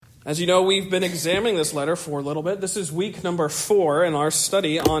As you know, we've been examining this letter for a little bit. This is week number 4 in our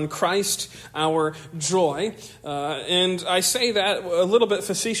study on Christ, our joy. And I say that a little bit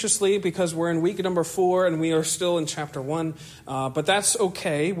facetiously because we're in week number 4 and we are still in chapter 1. But that's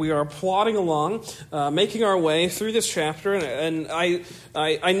okay. We are plodding along, making our way through this chapter. And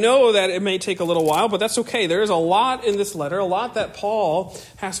I know that it may take a little while, but that's okay. There is a lot in this letter, a lot that Paul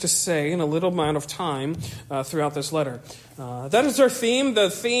has to say in a little amount of time throughout this letter. That is our theme,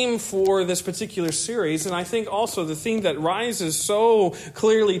 the theme for this particular series, and I think also the theme that rises so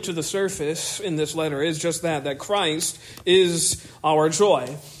clearly to the surface in this letter is just that Christ is our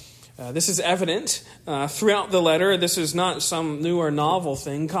joy. This is evident throughout the letter. This is not some new or novel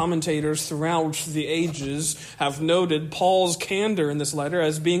thing. Commentators throughout the ages have noted Paul's candor in this letter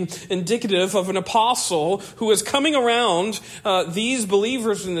as being indicative of an apostle who is coming around these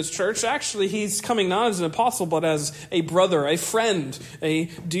believers in this church. Actually, he's coming not as an apostle, but as a brother, a friend, a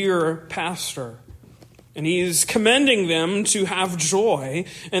dear pastor. And he's commending them to have joy.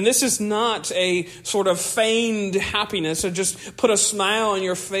 And this is not a sort of feigned happiness, or just put a smile on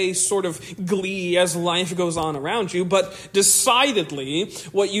your face sort of glee as life goes on around you. But decidedly,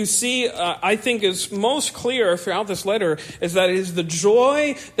 what you see, I think is most clear throughout this letter is that it is the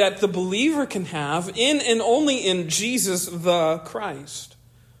joy that the believer can have in and only in Jesus the Christ.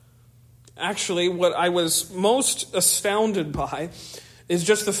 Actually, what I was most astounded by is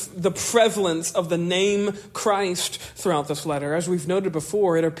just the prevalence of the name Christ throughout this letter. As we've noted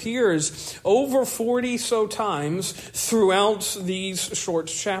before, it appears over 40 so times throughout these short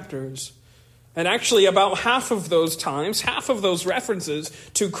chapters. And actually about half of those times, half of those references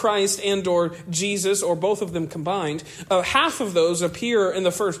to Christ and or Jesus, or both of them combined, half of those appear in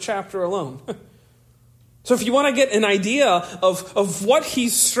the first chapter alone. So if you want to get an idea of what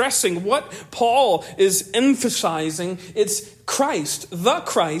he's stressing, what Paul is emphasizing, it's Christ, the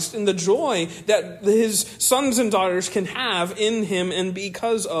Christ, and the joy that his sons and daughters can have in him and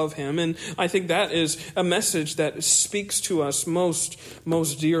because of him. And I think that is a message that speaks to us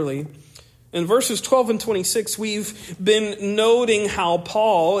most dearly. In verses 12 and 26, we've been noting how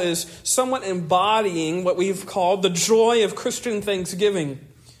Paul is somewhat embodying what we've called the joy of Christian thanksgiving.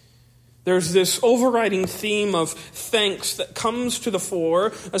 There's this overriding theme of thanks that comes to the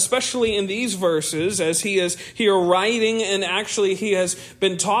fore, especially in these verses, as he is here writing, and actually he has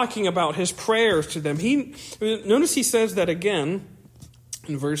been talking about his prayers to them. Notice he says that again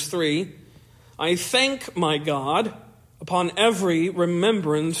in verse 3, I thank my God upon every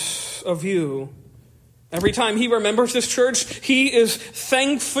remembrance of you. Every time he remembers this church, he is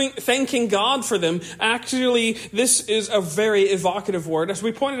thanking God for them. Actually, this is a very evocative word. As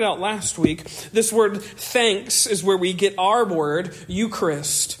we pointed out last week, this word thanks is where we get our word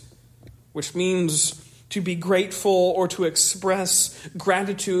Eucharist, which means to be grateful or to express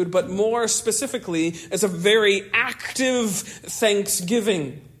gratitude, but more specifically as a very active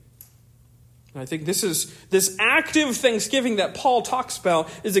thanksgiving. I think this active thanksgiving that Paul talks about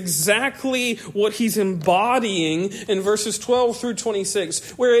is exactly what he's embodying in verses 12 through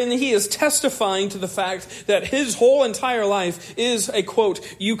 26, wherein he is testifying to the fact that his whole entire life is a, quote,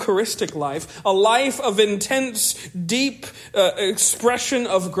 Eucharistic life, a life of intense, deep expression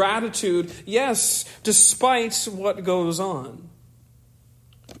of gratitude, yes, despite what goes on.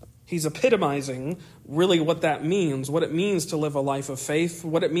 He's epitomizing really what that means, what it means to live a life of faith,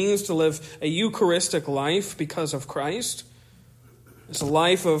 what it means to live a Eucharistic life because of Christ. It's a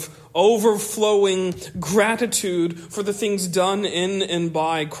life of overflowing gratitude for the things done in and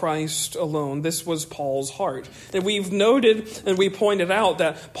by Christ alone. This was Paul's heart. And we've noted and we pointed out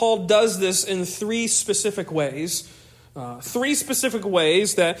that Paul does this in 3 specific ways. 3 specific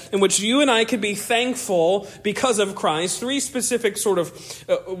ways in which you and I can be thankful because of Christ. 3 specific sort of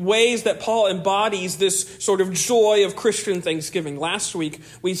ways that Paul embodies this sort of joy of Christian thanksgiving. Last week,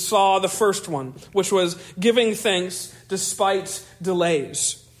 we saw the first one, which was giving thanks despite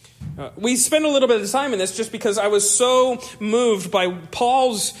delays. We spent a little bit of time in this just because I was so moved by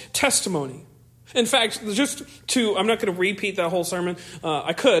Paul's testimony. In fact, I'm not going to repeat that whole sermon.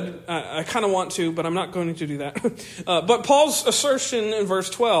 I could. I kind of want to, but I'm not going to do that. But Paul's assertion in verse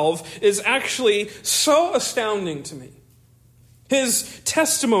 12 is actually so astounding to me. His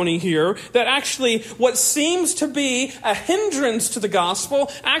testimony here that actually what seems to be a hindrance to the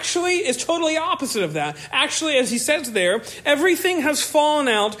gospel actually is totally opposite of that. Actually, as he says there, everything has fallen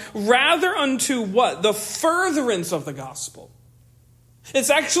out rather unto what? The furtherance of the gospel.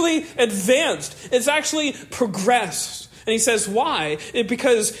 It's actually advanced. It's actually progressed. And he says, why?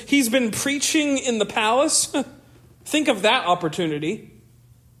 Because he's been preaching in the palace. Think of that opportunity.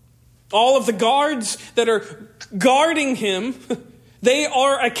 All of the guards that are guarding him, They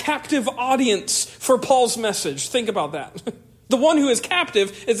are a captive audience for Paul's message. Think about that. The one who is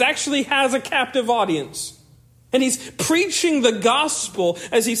captive actually has a captive audience. And he's preaching the gospel,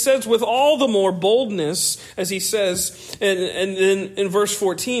 as he says, with all the more boldness, as he says in verse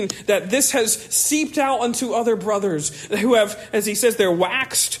 14, that this has seeped out unto other brothers who have, as he says, they're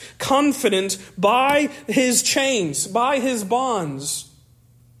waxed confident by his chains, by his bonds.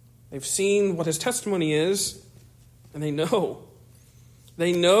 They've seen what his testimony is, and they know.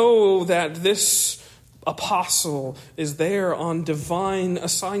 They know that this apostle is there on divine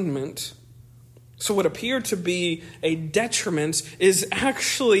assignment. So what appeared to be a detriment is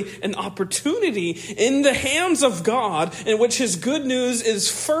actually an opportunity in the hands of God in which his good news is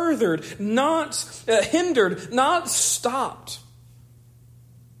furthered, not hindered, not stopped.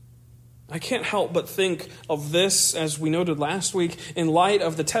 I can't help but think of this, as we noted last week, in light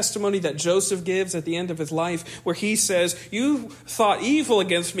of the testimony that Joseph gives at the end of his life, where he says, "You thought evil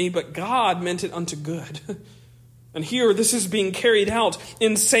against me, but God meant it unto good." And here, this is being carried out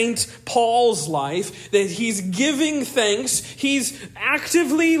in St. Paul's life, that he's giving thanks. He's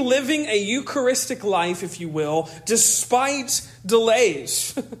actively living a Eucharistic life, if you will, despite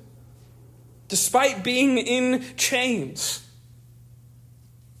delays, despite being in chains.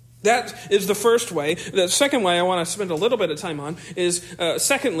 That is the first way. The second way I want to spend a little bit of time on is,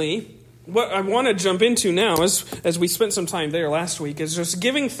 secondly, what I want to jump into now, as we spent some time there last week, is just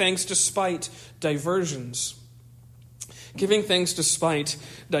giving thanks despite diversions. Giving thanks despite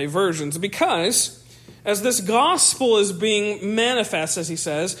diversions. Because as this gospel is being manifest, as he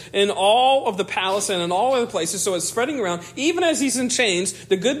says, in all of the palace and in all other places, so it's spreading around, even as he's in chains,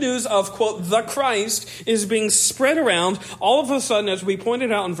 the good news of, quote, the Christ is being spread around. All of a sudden, as we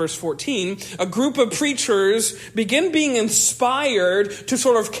pointed out in verse 14, a group of preachers begin being inspired to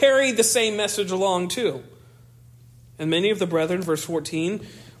sort of carry the same message along too. And many of the brethren, verse 14,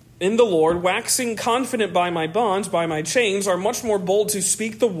 in the Lord, waxing confident by my bonds, by my chains, are much more bold to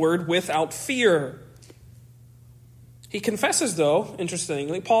speak the word without fear. He confesses, though,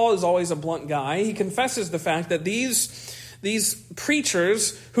 interestingly, Paul is always a blunt guy. He confesses the fact that these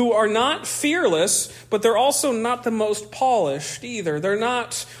preachers who are not fearless, but they're also not the most polished either. They're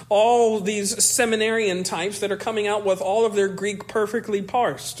not all these seminarian types that are coming out with all of their Greek perfectly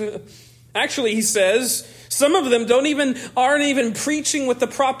parsed. Actually, he says, some of them aren't even preaching with the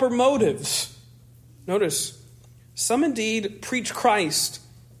proper motives. Notice, some indeed preach Christ,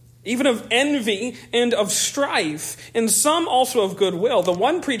 even of envy and of strife, and some also of goodwill. The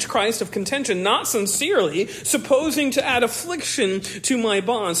one preach Christ of contention, not sincerely, supposing to add affliction to my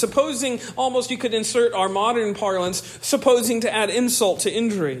bonds, supposing, almost you could insert our modern parlance, supposing to add insult to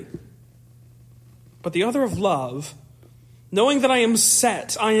injury. But the other of love, knowing that I am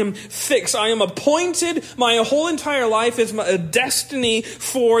set, I am fixed, I am appointed, my whole entire life is a destiny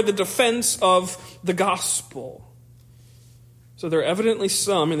for the defense of the gospel. So there are evidently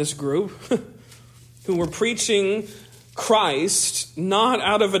some in this group who were preaching Christ not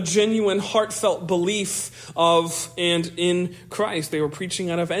out of a genuine heartfelt belief of and in Christ. They were preaching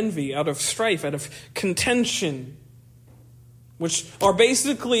out of envy, out of strife, out of contention, which are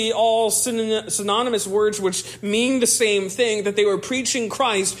basically all synonymous words which mean the same thing, that they were preaching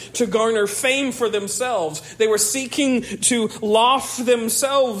Christ to garner fame for themselves. They were seeking to loft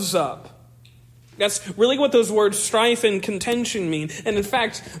themselves up. That's really what those words strife and contention mean. And in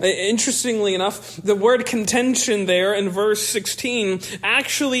fact, interestingly enough, the word contention there in verse 16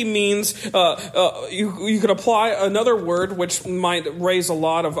 actually means, you could apply another word which might raise a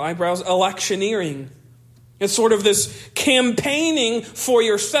lot of eyebrows, electioneering. It's sort of this campaigning for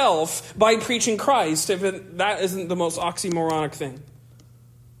yourself by preaching Christ, if that isn't the most oxymoronic thing.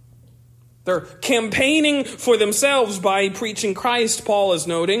 They're campaigning for themselves by preaching Christ, Paul is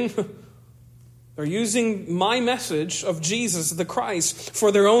noting. They're using my message of Jesus, the Christ, for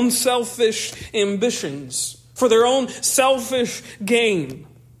their own selfish ambitions, for their own selfish gain.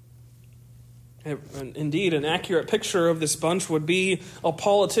 Indeed, an accurate picture of this bunch would be a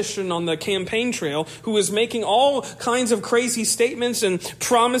politician on the campaign trail who is making all kinds of crazy statements and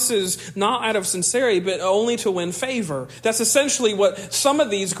promises not out of sincerity, but only to win favor. That's essentially what some of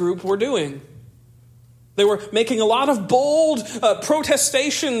these groups were doing. They were making a lot of bold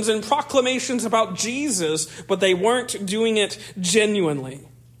protestations and proclamations about Jesus, but they weren't doing it genuinely.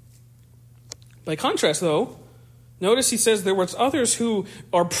 By contrast, though, notice he says there was others who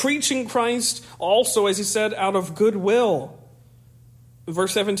are preaching Christ also, as he said, out of goodwill.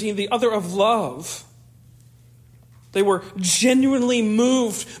 Verse 17, the other of love. They were genuinely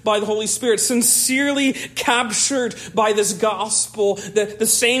moved by the Holy Spirit, sincerely captured by this gospel. The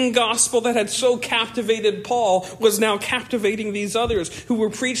same gospel that had so captivated Paul was now captivating these others who were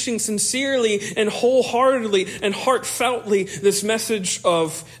preaching sincerely and wholeheartedly and heartfeltly this message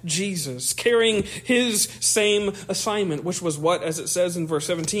of Jesus, carrying his same assignment, which was what, as it says in verse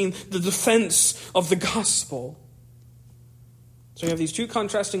 17, the defense of the gospel. So you have these two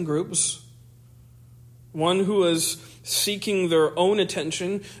contrasting groups. One who is seeking their own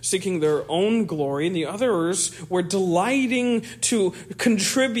attention, seeking their own glory, and the others were delighting to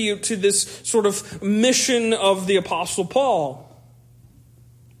contribute to this sort of mission of the Apostle Paul.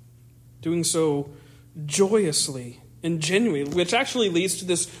 Doing so joyously and genuinely, which actually leads to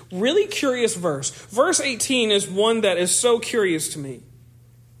this really curious verse. Verse 18 is one that is so curious to me.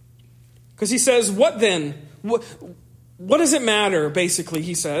 Because he says, what then? What does it matter, basically,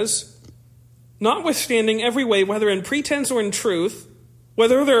 he says? Notwithstanding every way, whether in pretense or in truth,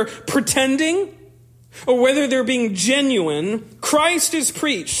 whether they're pretending or whether they're being genuine, Christ is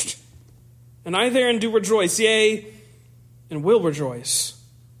preached. And I therein do rejoice, yea, and will rejoice.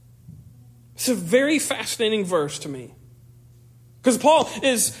 It's a very fascinating verse to me. Because Paul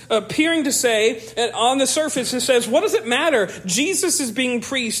is appearing to say, and on the surface it says, what does it matter? Jesus is being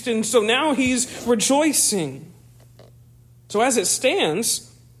preached, and so now he's rejoicing. So as it stands,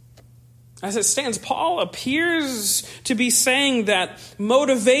 Paul appears to be saying that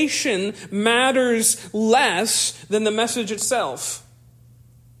motivation matters less than the message itself.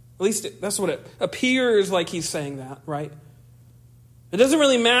 At least that's what it appears like he's saying that, right? It doesn't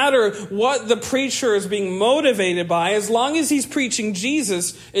really matter what the preacher is being motivated by. As long as he's preaching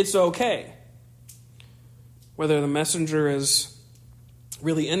Jesus, it's okay. Whether the messenger is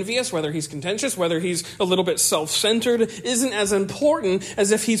really envious, whether he's contentious, whether he's a little bit self-centered, isn't as important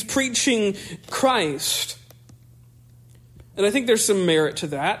as if he's preaching Christ. And I think there's some merit to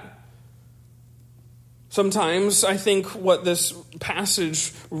that. Sometimes I think what this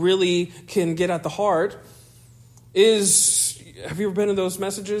passage really can get at the heart is, have you ever been in those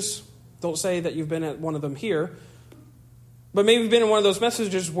messages? Don't say that you've been at one of them here, but maybe you've been in one of those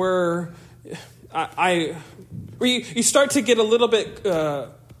messages where you start to get a little bit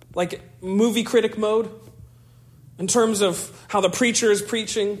like movie critic mode in terms of how the preacher is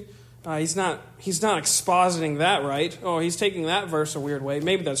preaching. He's not expositing that right. Oh, he's taking that verse a weird way.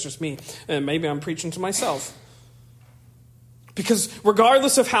 Maybe that's just me. And maybe I'm preaching to myself. Because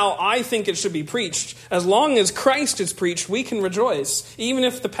regardless of how I think it should be preached, as long as Christ is preached, we can rejoice. Even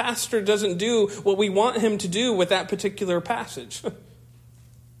if the pastor doesn't do what we want him to do with that particular passage.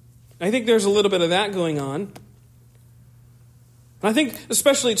 I think there's a little bit of that going on. I think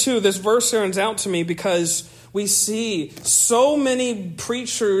especially, too, this verse stands out to me because we see so many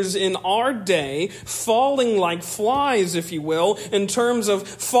preachers in our day falling like flies, if you will, in terms of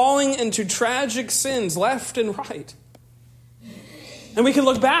falling into tragic sins left and right. And we can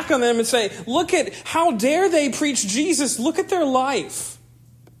look back on them and say, look at how dare they preach Jesus. Look at their life.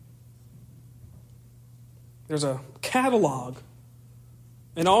 There's a catalog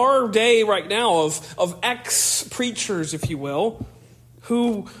in our day right now of ex-preachers, if you will,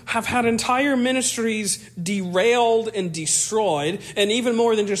 who have had entire ministries derailed and destroyed, and even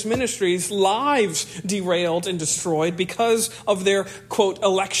more than just ministries, lives derailed and destroyed because of their, quote,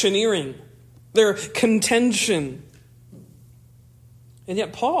 electioneering, their contention. And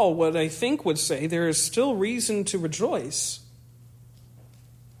yet Paul, what I think would say, there is still reason to rejoice.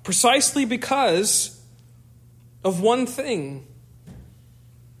 Precisely because of one thing.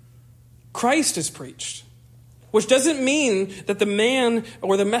 Christ is preached. Which doesn't mean that the man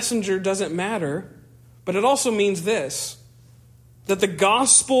or the messenger doesn't matter, but it also means this. That the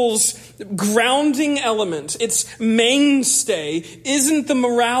gospel's grounding element, its mainstay, isn't the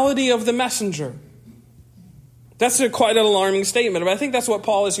morality of the messenger. That's quite an alarming statement, but I think that's what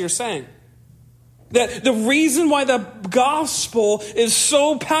Paul is here saying. That the reason why the gospel is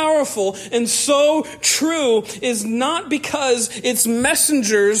so powerful and so true is not because its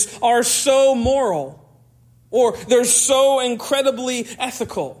messengers are so moral or they're so incredibly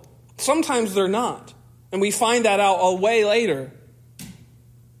ethical. Sometimes they're not, and we find that out a way later.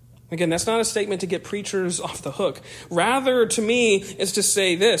 Again, that's not a statement to get preachers off the hook. Rather, to me, is to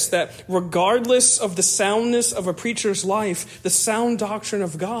say this, that regardless of the soundness of a preacher's life, the sound doctrine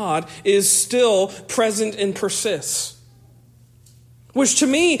of God is still present and persists. Which to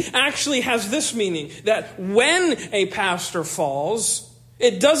me actually has this meaning, that when a pastor falls,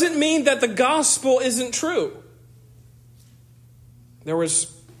 it doesn't mean that the gospel isn't true. There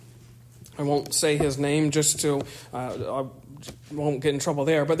was, I won't say his name just to... won't get in trouble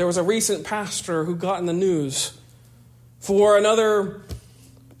there, but there was a recent pastor who got in the news for another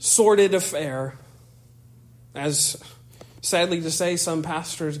sordid affair, as sadly to say some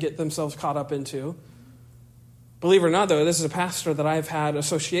pastors get themselves caught up into. Believe it or not, though, this is a pastor that I've had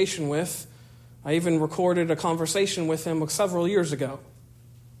association with. I even recorded a conversation with him several years ago.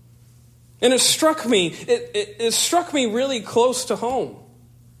 And it struck me really close to home.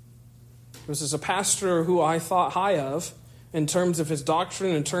 This is a pastor who I thought high of in terms of his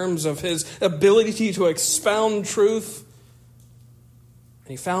doctrine, in terms of his ability to expound truth.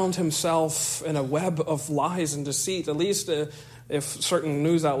 And he found himself in a web of lies and deceit, at least if certain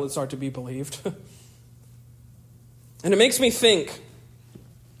news outlets are to be believed. And it makes me think,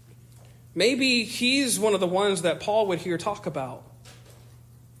 maybe he's one of the ones that Paul would hear talk about,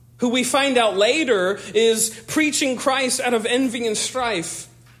 who we find out later is preaching Christ out of envy and strife.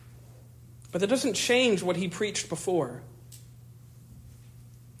 But that doesn't change what he preached before.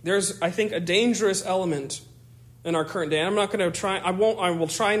 There's, I think, a dangerous element in our current day. I'm not going to try, I will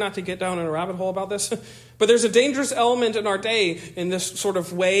try not to get down in a rabbit hole about this. But there's a dangerous element in our day in this sort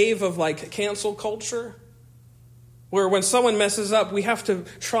of wave of like cancel culture, where when someone messes up, we have to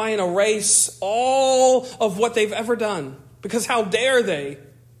try and erase all of what they've ever done. Because how dare they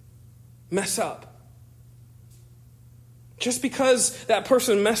mess up? Just because that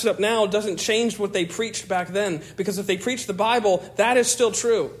person messed up now doesn't change what they preached back then. Because if they preach the Bible, that is still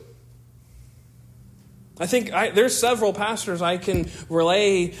true. I think there's several pastors I can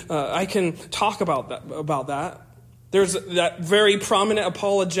relay, I can talk about that. There's that very prominent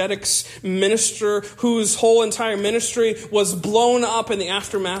apologetics minister whose whole entire ministry was blown up in the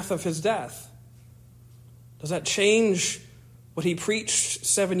aftermath of his death. Does that change what he preached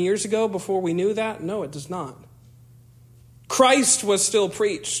 7 years ago before we knew that? No, it does not. Christ was still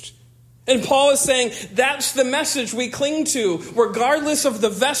preached. And Paul is saying that's the message we cling to. Regardless of the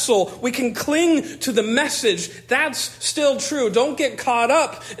vessel, we can cling to the message. That's still true. Don't get caught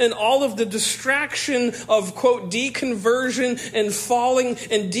up in all of the distraction of, quote, deconversion and falling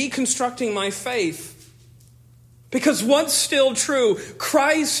and deconstructing my faith. Because what's still true,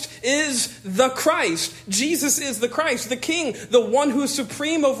 Christ is the Christ. Jesus is the Christ, the King, the one who is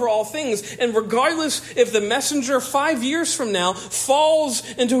supreme over all things. And regardless if the messenger 5 years from now falls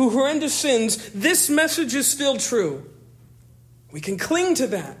into horrendous sins, this message is still true. We can cling to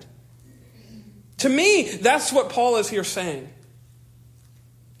that. To me, that's what Paul is here saying.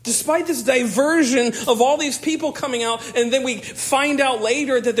 Despite this diversion of all these people coming out, and then we find out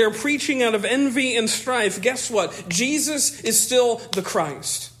later that they're preaching out of envy and strife, guess what? Jesus is still the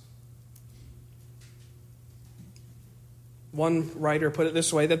Christ. One writer put it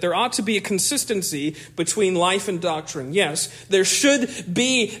this way, that there ought to be a consistency between life and doctrine. Yes, there should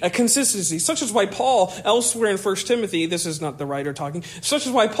be a consistency, such as why Paul elsewhere in 1 Timothy, this is not the writer talking, such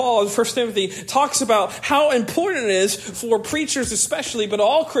as why Paul in 1 Timothy talks about how important it is for preachers especially, but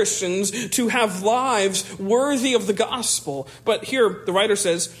all Christians, to have lives worthy of the gospel. But here the writer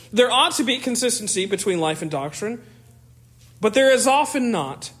says, there ought to be consistency between life and doctrine, but there is often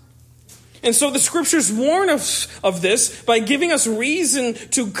not. And so the scriptures warn us of this by giving us reason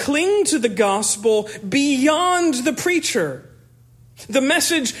to cling to the gospel beyond the preacher, the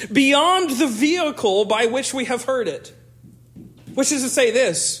message beyond the vehicle by which we have heard it. Which is to say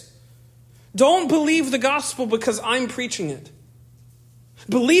this: don't believe the gospel because I'm preaching it.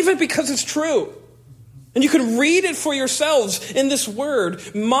 Believe it because it's true. And you can read it for yourselves in this word.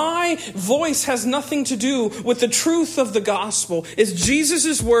 My voice has nothing to do with the truth of the gospel. It's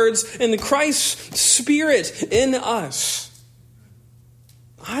Jesus' words and Christ's Spirit in us.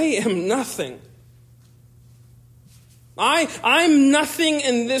 I am nothing. I'm nothing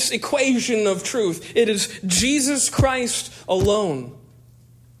in this equation of truth. It is Jesus Christ alone.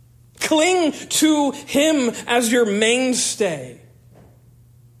 Cling to Him as your mainstay.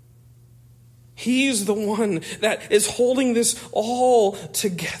 He's the one that is holding this all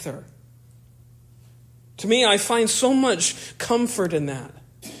together. To me, I find so much comfort in that.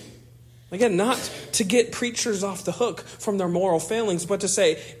 Again, not to get preachers off the hook from their moral failings, but to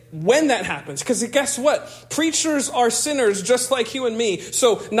say, when that happens, because guess what? Preachers are sinners just like you and me.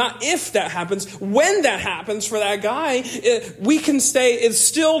 So not if that happens, when that happens for that guy, we can say it's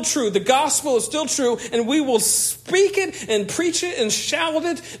still true. The gospel is still true, and we will speak it and preach it and shout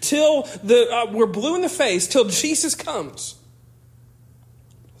it till we're blue in the face, till Jesus comes.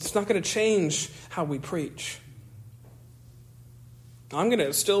 It's not going to change how we preach. I'm going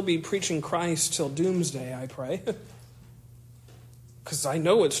to still be preaching Christ till doomsday, I pray. Because I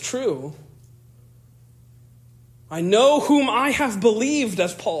know it's true. I know whom I have believed,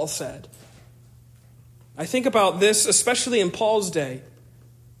 as Paul said. I think about this, especially in Paul's day.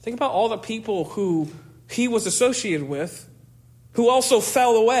 Think about all the people who he was associated with who also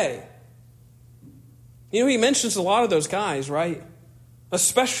fell away. You know, he mentions a lot of those guys, right?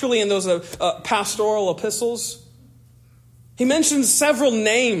 Especially in those pastoral epistles. He mentions several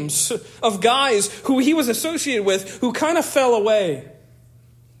names of guys who he was associated with who kind of fell away.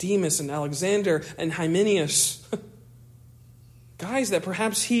 Demas and Alexander and Hymenaeus. Guys that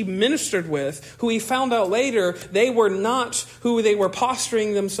perhaps he ministered with, who he found out later they were not who they were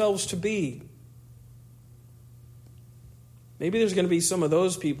posturing themselves to be. Maybe there's going to be some of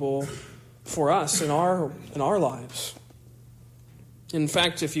those people for us in our lives. In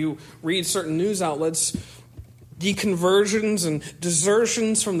fact, if you read certain news outlets, deconversions and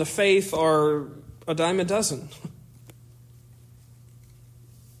desertions from the faith are a dime a dozen.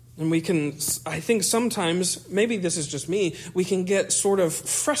 And we can, I think sometimes, maybe this is just me, we can get sort of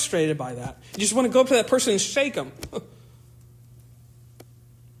frustrated by that. You just want to go up to that person and shake them.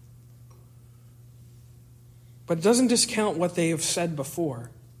 But it doesn't discount what they have said before.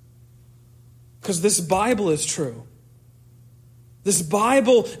 Because this Bible is true. This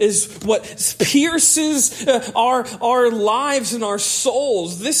Bible is what pierces our lives and our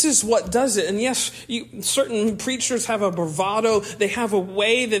souls. This is what does it. And yes, certain preachers have a bravado. They have a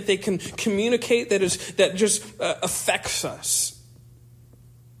way that they can communicate that just affects us.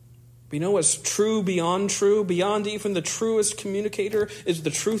 But you know what's true, beyond even the truest communicator, is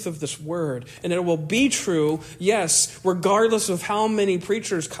the truth of this word. And it will be true, yes, regardless of how many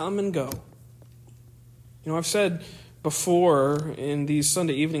preachers come and go. You know, I've said before in these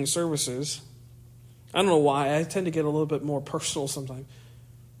Sunday evening services, I don't know why, I tend to get a little bit more personal sometimes.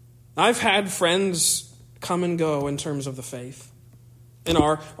 I've had friends come and go in terms of the faith in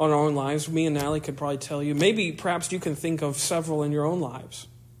our own lives. Me and Natalie could probably tell you. Perhaps you can think of several in your own lives.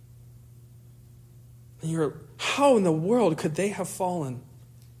 And how in the world could they have fallen?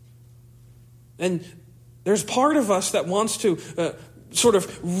 And there's part of us that wants to sort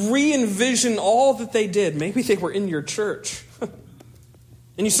of re-envision all that they did. Maybe they were in your church.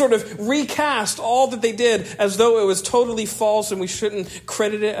 And you sort of recast all that they did as though it was totally false and we shouldn't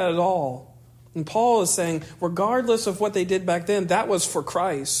credit it at all. And Paul is saying, regardless of what they did back then, that was for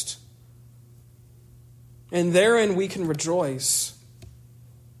Christ. And therein we can rejoice.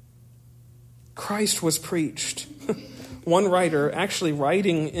 Christ was preached. One writer, actually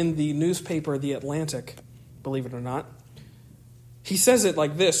writing in the newspaper The Atlantic, believe it or not, he says it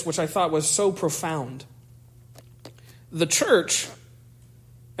like this, which I thought was so profound. The church,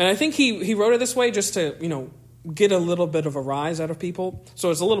 and I think he wrote it this way just to, get a little bit of a rise out of people.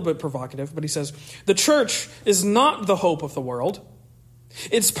 So it's a little bit provocative, but he says, the church is not the hope of the world.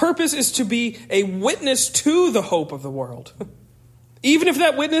 Its purpose is to be a witness to the hope of the world. Even if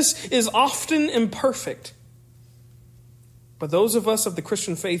that witness is often imperfect. But those of us of the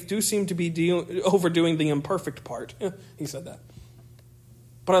Christian faith do seem to be overdoing the imperfect part. He said that.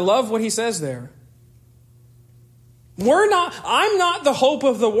 But I love what he says there. I'm not the hope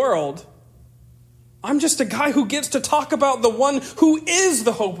of the world. I'm just a guy who gets to talk about the one who is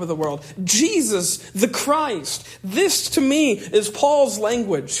the hope of the world. Jesus, the Christ. This to me is Paul's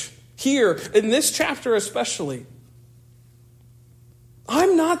language here in this chapter especially.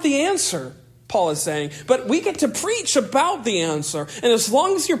 I'm not the answer, Paul is saying, but we get to preach about the answer. And as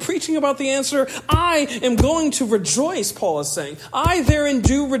long as you're preaching about the answer, I am going to rejoice, Paul is saying. I therein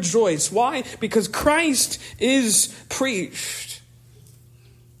do rejoice. Why? Because Christ is preached.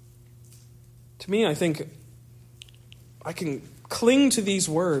 To me, I think I can cling to these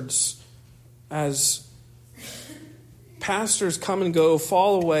words as pastors come and go,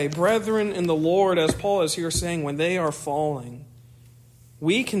 fall away. Brethren in the Lord, as Paul is here saying, when they are falling,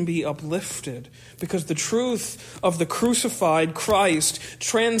 we can be uplifted because the truth of the crucified Christ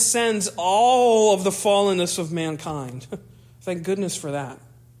transcends all of the fallenness of mankind. Thank goodness for that.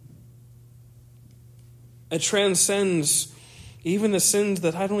 It transcends even the sins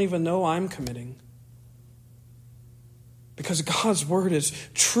that I don't even know I'm committing. Because God's word is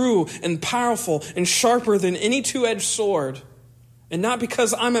true and powerful and sharper than any two-edged sword. And not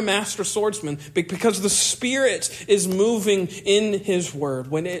because I'm a master swordsman, but because the Spirit is moving in His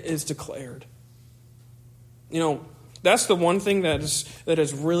word when it is declared. That's the one thing that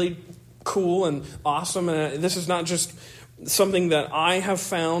is really cool and awesome. And this is not just something that I have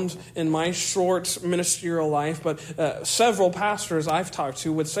found in my short ministerial life, but several pastors I've talked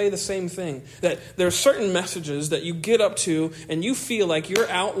to would say the same thing. That there are certain messages that you get up to and you feel like your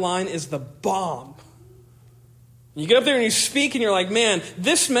outline is the bomb. You get up there and you speak and you're like, man,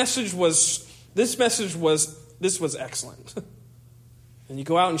 this message was excellent. And you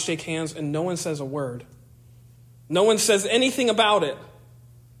go out and shake hands and no one says a word. No one says anything about it.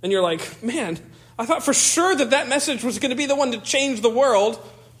 And you're like, man, I thought for sure that message was going to be the one to change the world.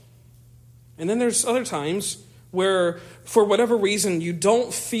 And then there's other times where, for whatever reason, you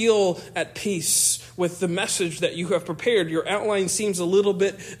don't feel at peace with the message that you have prepared. Your outline seems a little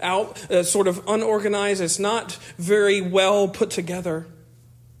bit out, sort of unorganized. It's not very well put together.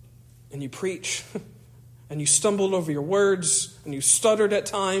 And you preach, and you stumbled over your words, and you stuttered at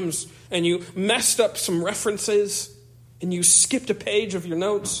times, and you messed up some references, and you skipped a page of your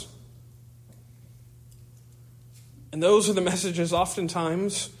notes. And those are the messages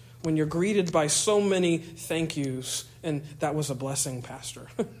oftentimes when you're greeted by so many thank yous, and that was a blessing, Pastor.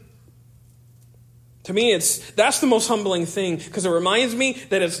 To me, that's the most humbling thing, because it reminds me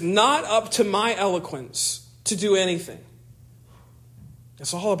that it's not up to my eloquence to do anything.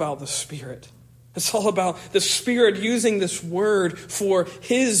 It's all about the Spirit. It's all about the Spirit using this word for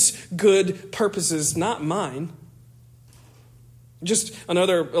His good purposes, not mine. Just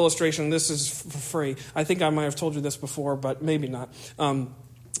another illustration. This is for free. I think I might have told you this before, but maybe not.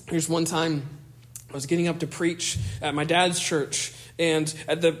 Here's one time I was getting up to preach at my dad's church, and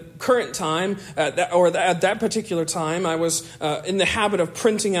at the current time, at that particular time, I was in the habit of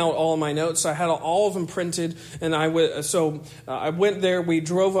printing out all of my notes. I had all of them printed, and I went there. We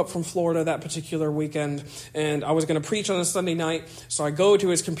drove up from Florida that particular weekend, and I was going to preach on a Sunday night. So I go to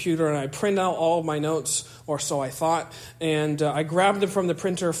his computer and I print out all of my notes, or so I thought, and I grabbed them from the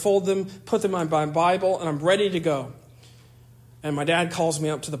printer, fold them, put them on my Bible, and I'm ready to go. And my dad calls me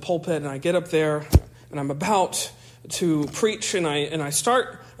up to the pulpit, and I get up there, and I'm about to preach, and I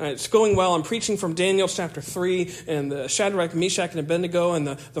start, and it's going well. I'm preaching from Daniel chapter 3, and the Shadrach, Meshach, and Abednego, and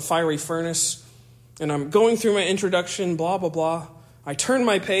the fiery furnace. And I'm going through my introduction, blah, blah, blah. I turn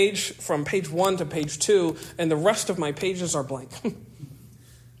my page from page 1 to page 2, and the rest of my pages are blank.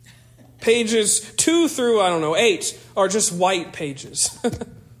 Pages 2 through, 8 are just white pages.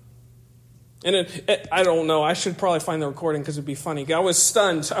 And I don't know, I should probably find the recording because it'd be funny. I was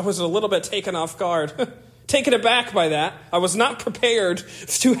stunned. I was a little bit taken off guard. Taken aback by that. I was not prepared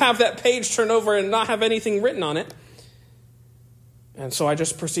to have that page turn over and not have anything written on it. And so I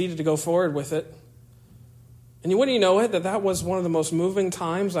just proceeded to go forward with it. And wouldn't you know it, that was one of the most moving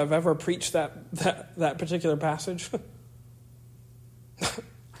times I've ever preached that particular passage.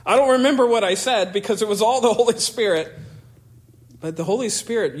 I don't remember what I said because it was all the Holy Spirit. But the Holy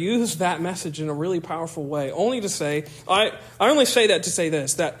Spirit used that message in a really powerful way. Only to say, I only say that to say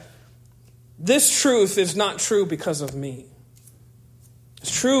this, that this truth is not true because of me.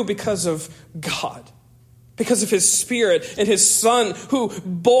 It's true because of God. Because of His Spirit and His Son, who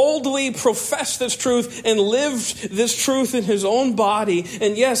boldly professed this truth and lived this truth in His own body.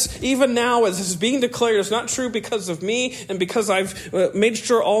 And yes, even now as this is being declared, it's not true because of me and because I've made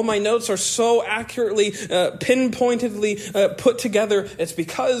sure all my notes are so accurately, pinpointedly put together. It's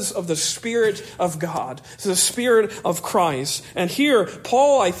because of the Spirit of God. It's the Spirit of Christ. And here,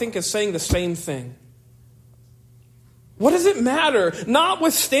 Paul, I think, is saying the same thing. What does it matter?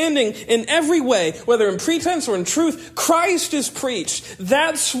 Notwithstanding, in every way, whether in pretense or in truth, Christ is preached.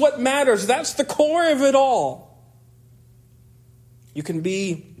 That's what matters. That's the core of it all. You can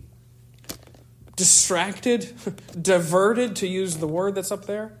be distracted, diverted, to use the word that's up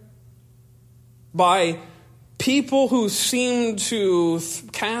there, by people who seem to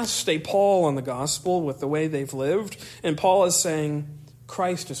cast a pall on the gospel with the way they've lived. And Paul is saying,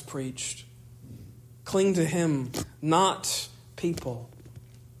 Christ is preached. Cling to Him, not people.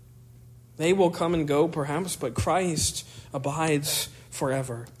 They will come and go, perhaps, but Christ abides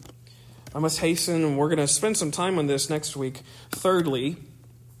forever. I must hasten, and we're going to spend some time on this next week. Thirdly,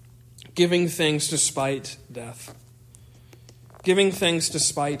 giving thanks despite death. Giving thanks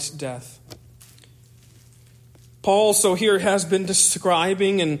despite death. Paul, so here, has been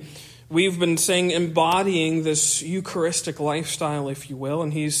describing, and we've been saying embodying this Eucharistic lifestyle, if you will,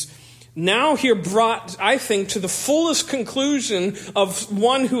 and he's now here brought, I think, to the fullest conclusion of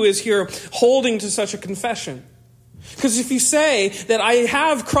one who is here holding to such a confession. Because if you say that I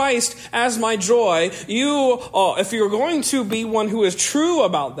have Christ as my joy, if you're going to be one who is true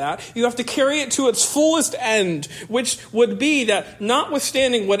about that, you have to carry it to its fullest end, which would be that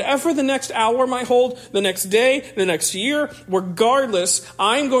notwithstanding whatever the next hour might hold, the next day, the next year, regardless,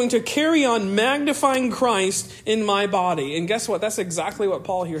 I'm going to carry on magnifying Christ in my body. And guess what? That's exactly what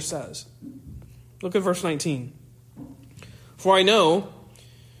Paul here says. Look at verse 19. For I know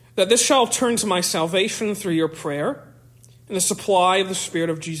that this shall turn to my salvation through your prayer and the supply of the Spirit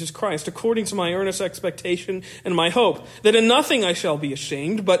of Jesus Christ, according to my earnest expectation and my hope, that in nothing I shall be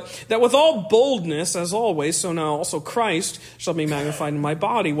ashamed, but that with all boldness, as always, so now also Christ shall be magnified in my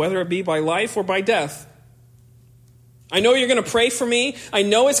body, whether it be by life or by death. I know you're going to pray for me. I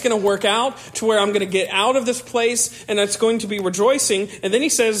know it's going to work out to where I'm going to get out of this place and it's going to be rejoicing. And then he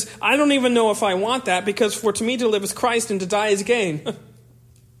says, I don't even know if I want that, because for to me to live is Christ and to die is gain.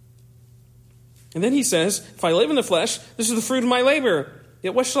 And then he says, if I live in the flesh, this is the fruit of my labor.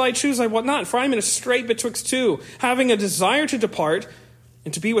 Yet what shall I choose? I what not? For I am in a strait betwixt two, having a desire to depart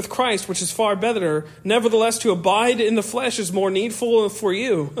and to be with Christ, which is far better. Nevertheless, to abide in the flesh is more needful for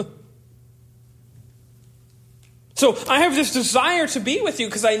you. So I have this desire to be with you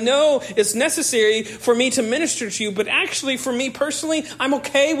because I know it's necessary for me to minister to you. But actually, for me personally, I'm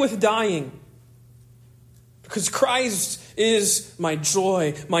okay with dying. Because Christ is my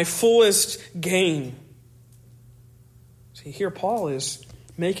joy, my fullest gain. See, here Paul is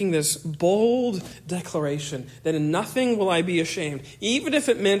making this bold declaration that in nothing will I be ashamed, even if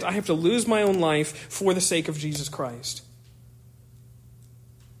it meant I have to lose my own life for the sake of Jesus Christ.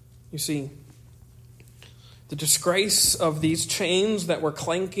 You see, the disgrace of these chains that were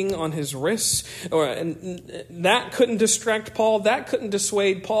clanking on his wrists, that couldn't distract Paul, that couldn't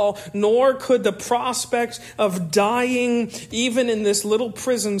dissuade Paul, nor could the prospect of dying even in this little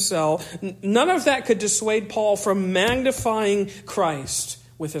prison cell, none of that could dissuade Paul from magnifying Christ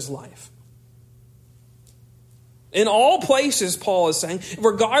with his life. In all places, Paul is saying,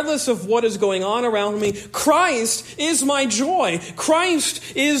 regardless of what is going on around me, Christ is my joy.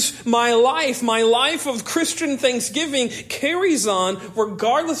 Christ is my life. My life of Christian thanksgiving carries on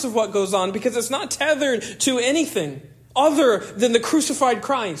regardless of what goes on, because it's not tethered to anything other than the crucified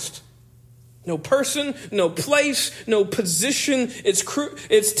Christ. No person, no place, no position.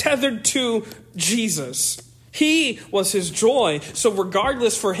 It's tethered to Jesus. He was his joy. So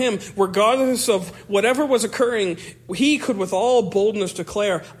regardless for him, regardless of whatever was occurring, he could with all boldness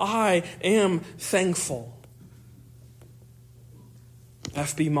declare, I am thankful.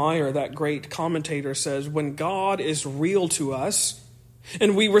 F.B. Meyer, that great commentator, says, when God is real to us,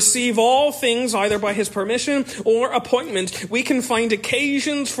 and we receive all things either by his permission or appointment, we can find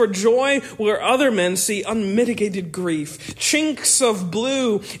occasions for joy where other men see unmitigated grief, chinks of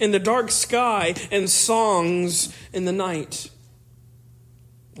blue in the dark sky, and songs in the night.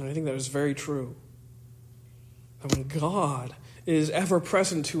 And I think that is very true. And when God is ever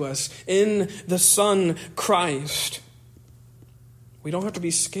present to us in the Son Christ, we don't have to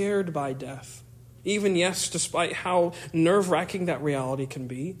be scared by death. Even, yes, despite how nerve-wracking that reality can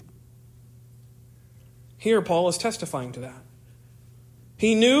be. Here, Paul is testifying to that.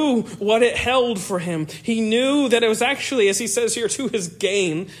 He knew what it held for him. He knew that it was actually, as he says here, to his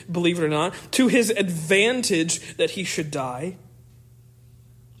gain, believe it or not, to his advantage that he should die.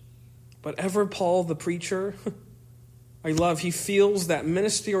 But ever Paul the preacher, he feels that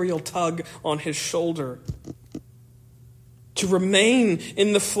ministerial tug on his shoulder to remain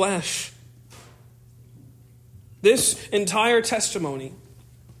in the flesh. This entire testimony,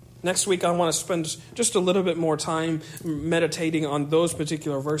 next week I want to spend just a little bit more time meditating on those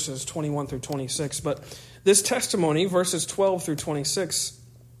particular verses, 21 through 26. But this testimony, verses 12 through 26,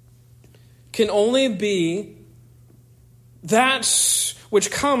 can only be that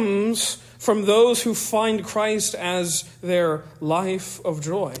which comes from those who find Christ as their life of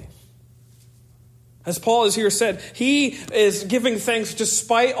joy. As Paul has here said, he is giving thanks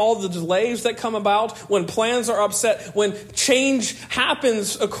despite all the delays that come about, when plans are upset, when change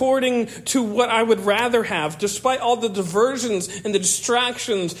happens according to what I would rather have, despite all the diversions and the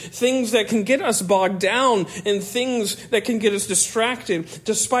distractions, things that can get us bogged down and things that can get us distracted,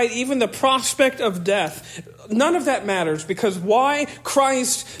 despite even the prospect of death. None of that matters, because why?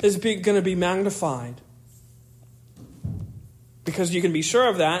 Christ is going to be magnified. Because you can be sure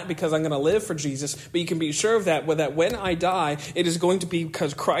of that, because I'm going to live for Jesus. But you can be sure of that when I die, it is going to be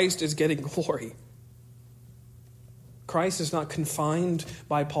because Christ is getting glory. Christ is not confined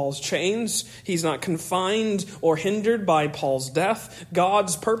by Paul's chains. He's not confined or hindered by Paul's death.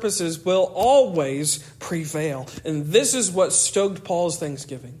 God's purposes will always prevail. And this is what stoked Paul's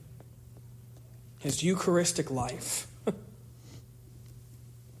thanksgiving. His Eucharistic life.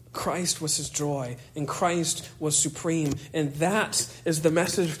 Christ was his joy, and Christ was supreme. And that is the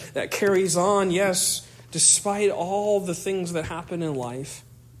message that carries on, yes, despite all the things that happen in life.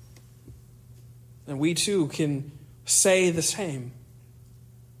 And we too can say the same.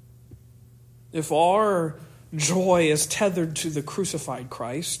 If our joy is tethered to the crucified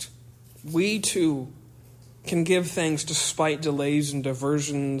Christ, we too can give thanks despite delays and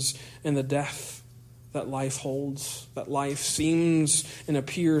diversions and the death that life holds, that life seems and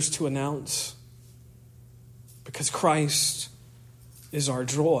appears to announce. Because Christ is our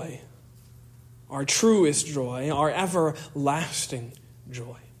joy, our truest joy, our everlasting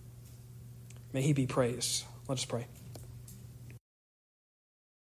joy. May he be praised. Let us pray.